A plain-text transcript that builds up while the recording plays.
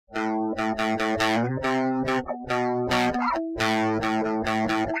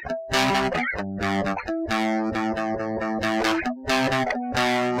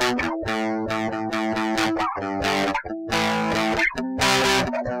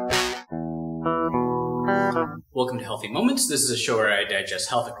Welcome to Healthy Moments. This is a show where I digest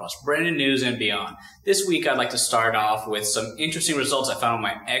health across branded news and beyond. This week I'd like to start off with some interesting results I found on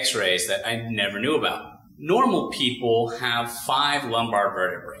my x-rays that I never knew about. Normal people have 5 lumbar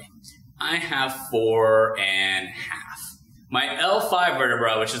vertebrae. I have 4.5. My L5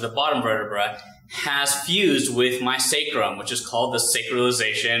 vertebra, which is the bottom vertebra, has fused with my sacrum, which is called the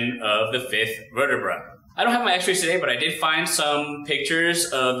sacralization of the 5th vertebra. I don't have my x-rays today, but I did find some pictures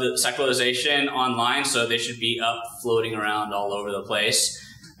of the sacralization online, so they should be up floating around all over the place.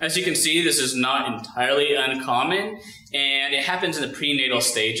 As you can see, this is not entirely uncommon, and it happens in the prenatal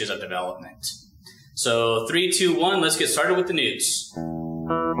stages of development. So 3, 2, 1, let's get started with the news.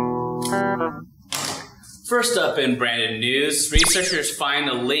 First up in branded news, researchers find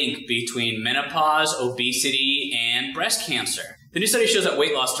a link between menopause, obesity, and breast cancer. The new study shows that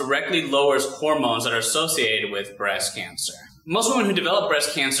weight loss directly lowers hormones that are associated with breast cancer. Most women who develop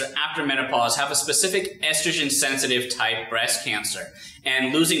breast cancer after menopause have a specific estrogen-sensitive type breast cancer,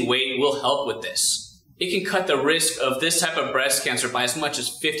 and losing weight will help with this. It can cut the risk of this type of breast cancer by as much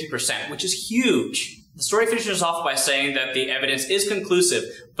as 50%, which is huge. The story finishes off by saying that the evidence is conclusive,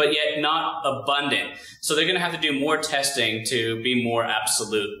 but yet not abundant, so they're going to have to do more testing to be more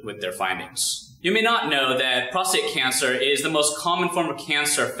absolute with their findings. You may not know that prostate cancer is the most common form of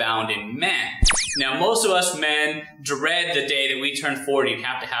cancer found in men. Now, most of us men dread the day that we turn 40 and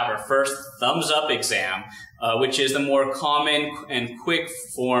have to have our first thumbs-up exam, which is the more common and quick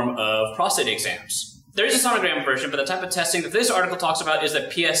form of prostate exams. There is a sonogram version, but the type of testing that this article talks about is the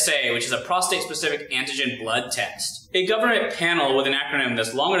PSA, which is a prostate-specific antigen blood test. A government panel with an acronym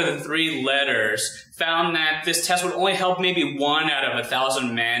that's longer than 3 letters found that this test would only help maybe 1 out of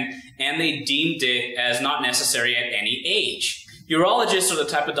 1,000 men, and they deemed it as not necessary at any age. Urologists are the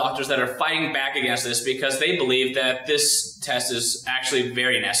type of doctors that are fighting back against this because they believe that this test is actually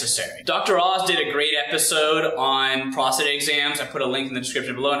very necessary. Dr. Oz did a great episode on prostate exams. I put a link in the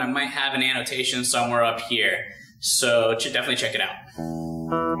description below, and I might have an annotation somewhere up here. So definitely check it out.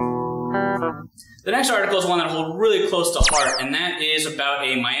 The next article is one that I hold really close to heart, and that is about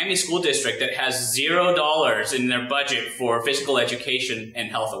a Miami school district that has $0 in their budget for physical education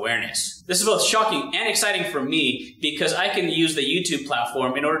and health awareness. This is both shocking and exciting for me because I can use the YouTube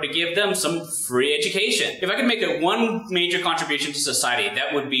platform in order to give them some free education. If I could make one major contribution to society,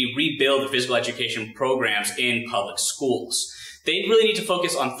 that would be rebuild the physical education programs in public schools. They really need to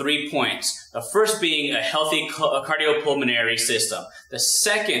focus on 3 points. The first being a healthy cardiopulmonary system. The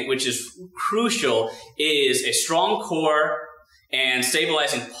second, which is crucial, is a strong core and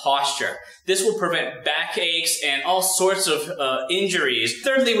stabilizing posture. This will prevent backaches and all sorts of injuries.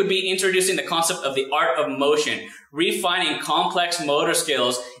 Thirdly would be introducing the concept of the art of motion, refining complex motor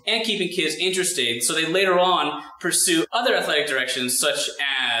skills, and keeping kids interested so they later on pursue other athletic directions such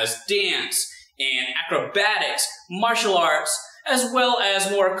as dance and acrobatics, martial arts, as well as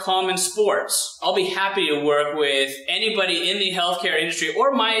more common sports. I'll be happy to work with anybody in the healthcare industry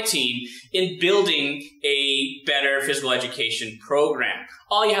or my team in building a better physical education program.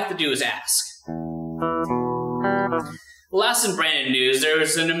 All you have to do is ask. Last in branded news, there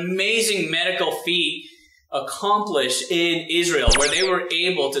was an amazing medical feat accomplished in Israel where they were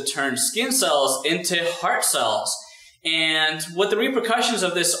able to turn skin cells into heart cells. And what the repercussions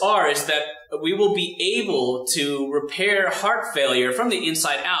of this are is that we will be able to repair heart failure from the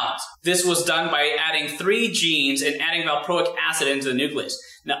inside out. This was done by adding 3 genes and adding Valproic Acid into the nucleus.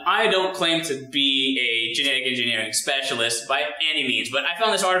 Now, I don't claim to be a genetic engineering specialist by any means, but I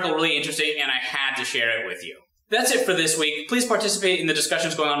found this article really interesting and I had to share it with you. That's it for this week. Please participate in the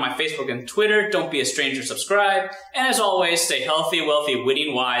discussions going on my Facebook and Twitter. Don't be a stranger, subscribe. And as always, stay healthy, wealthy, witty,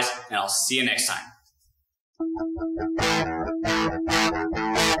 and wise, and I'll see you next time.